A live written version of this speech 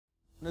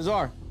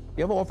Nazar,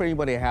 you ever offer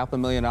anybody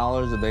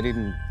 $500,000 and they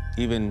didn't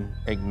even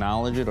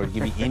acknowledge it or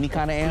give you any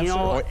kind of answer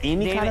or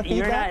any David, kind of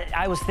feedback?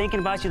 I was thinking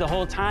about you the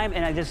whole time,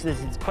 and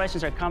these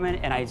questions are coming,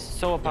 and I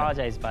so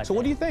apologize about So that.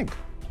 what do you think?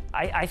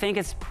 I think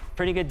it's a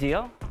pretty good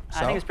deal. So?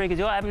 I think it's a pretty good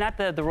deal. I'm not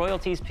the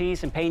royalties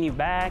piece and paying you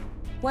back.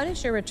 What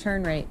is your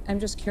return rate? I'm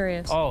just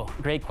curious. Oh,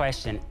 great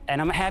question. And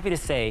I'm happy to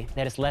say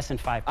that it's less than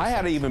 5%. I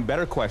had an even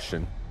better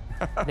question.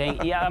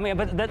 Yeah, I mean,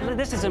 but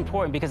this is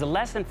important because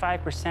less than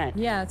 5%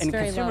 Yeah, it's in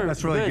very consumer low.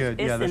 That's really goods good.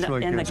 Yeah, is that's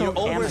really good. You're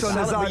Amazon.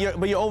 overselling,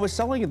 but you're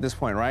overselling at this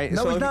point, right?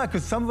 No, So it's if- not,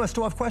 because some of us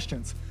still have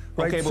questions.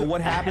 Right? Okay, but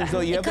what happens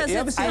though? You Because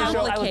ever it's see a show?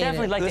 I would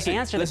definitely like to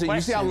answer the listen,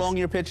 questions. you see how long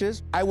your pitch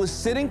is? I was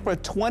sitting for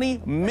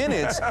 20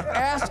 minutes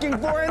asking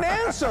for an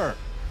answer.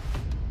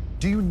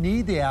 Do you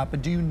need the app,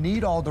 and do you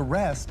need all the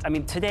rest? I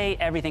mean, today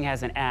everything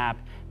has an app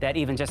that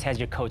even just has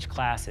your coach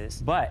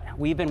classes. But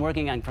we've been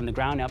working on from the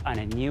ground up on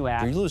a new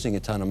app. You're losing a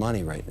ton of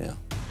money right now.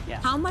 Yeah.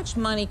 How much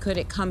money could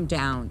it come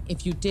down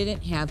if you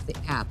didn't have the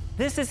app?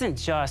 This isn't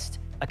just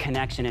a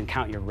connection and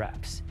count your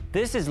reps.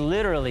 This is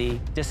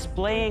literally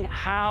displaying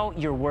how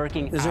you're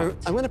working out.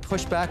 I'm going to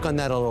push back on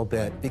that a little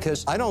bit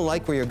because I don't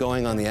like where you're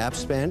going on the app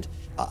spend.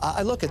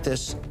 I look at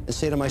this and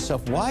say to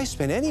myself, why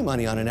spend any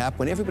money on an app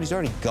when everybody's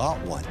already got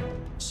one?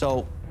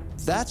 So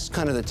that's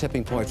kind of the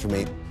tipping point for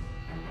me.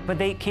 But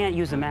they can't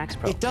use the Max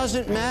Pro. It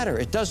doesn't matter.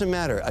 It doesn't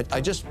matter.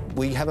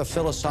 We have a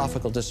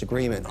philosophical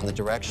disagreement on the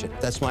direction.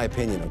 That's my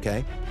opinion,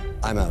 okay?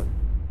 I'm out.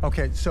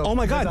 Okay, so... Oh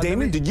my God,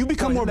 Daymond, did you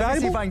become more valuable? Let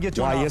me see if I can get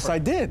to an Why, offer. yes, I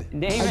did.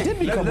 Daymond. I did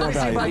become more Let me see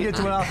if I valuable. can get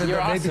to an offer. You're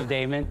that awesome,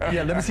 Daymond.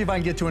 Yeah, let me see if I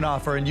can get to an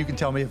offer, and you can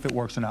tell me if it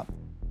works or not.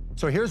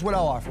 So here's what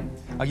I'll offer.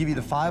 I'll give you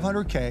the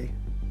 $500K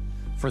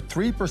for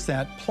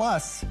 3%,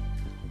 plus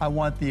I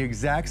want the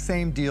exact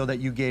same deal that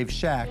you gave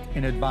Shaq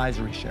in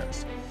advisory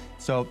shares.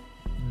 So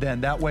then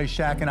that way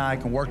Shaq and I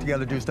can work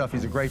together, do stuff.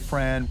 He's a great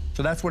friend.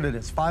 So that's what it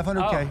is,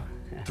 $500K,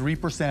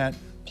 3%,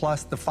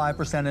 plus the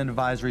 5% in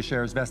advisory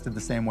shares vested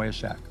the same way as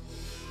Shaq.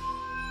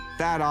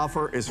 That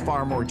offer is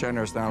far more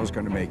generous than I was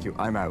going to make you.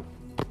 I'm out.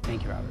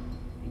 Thank you, Robert.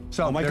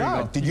 So Oh my there you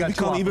God, go. did you got two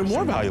become even offers.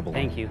 more valuable?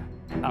 Thank you.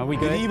 Are we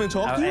good? Did he even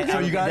talk to you? So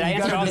you got, Did I you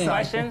answer got all to the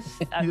decide.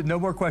 questions? No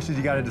more questions,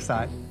 you got to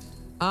decide.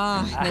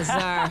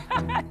 Nazar,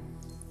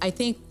 I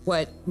think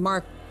what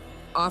Mark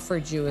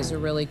offered you is a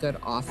really good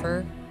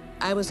offer.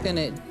 I was going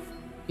to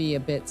be a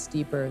bit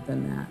steeper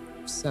than that,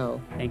 so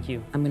Thank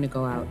you. I'm going to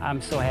go out.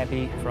 I'm so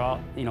happy for all,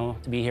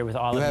 to be here with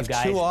all of you have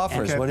guys. two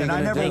offers. Okay, What are you and I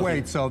gonna never do?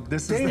 wait, so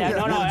this is... Yeah,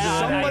 no,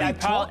 Somebody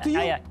talk to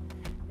you?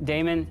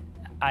 Daymond,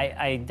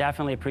 I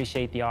definitely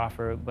appreciate the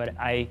offer, but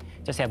I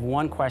just have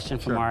one question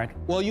for Mark.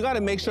 Well, you got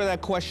to make sure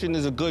that question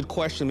is a good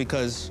question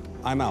because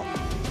I'm out.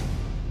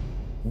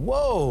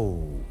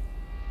 Whoa.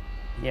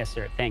 Yes,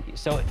 sir. Thank you.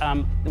 So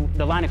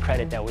the line of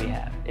credit that we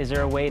have, is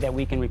there a way that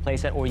we can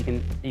replace that, or you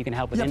can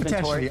help with Yeah,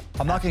 inventory? potentially.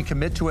 I'm not going to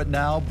commit to it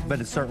now, but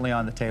it's certainly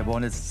on the table,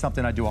 and it's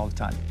something I do all the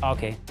time.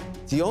 Okay.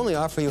 The only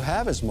offer you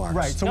have is Mark's.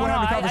 Right, so No, we're no,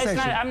 having a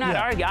conversation. I'm not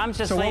Yeah. arguing. I'm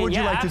just so saying, what would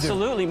you yeah, like to do?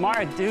 absolutely,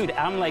 Mark, dude.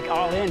 I'm like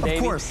all in, baby.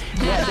 Of course.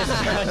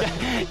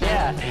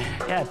 Yeah,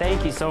 yeah.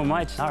 Thank you so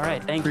much. All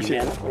right, thank you,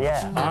 man.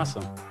 Yeah,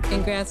 awesome.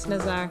 Congrats,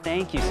 Nazar.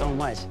 Thank you so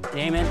much,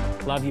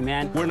 Daymond. Love you,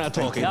 man. We're not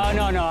talking.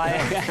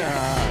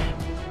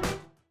 No.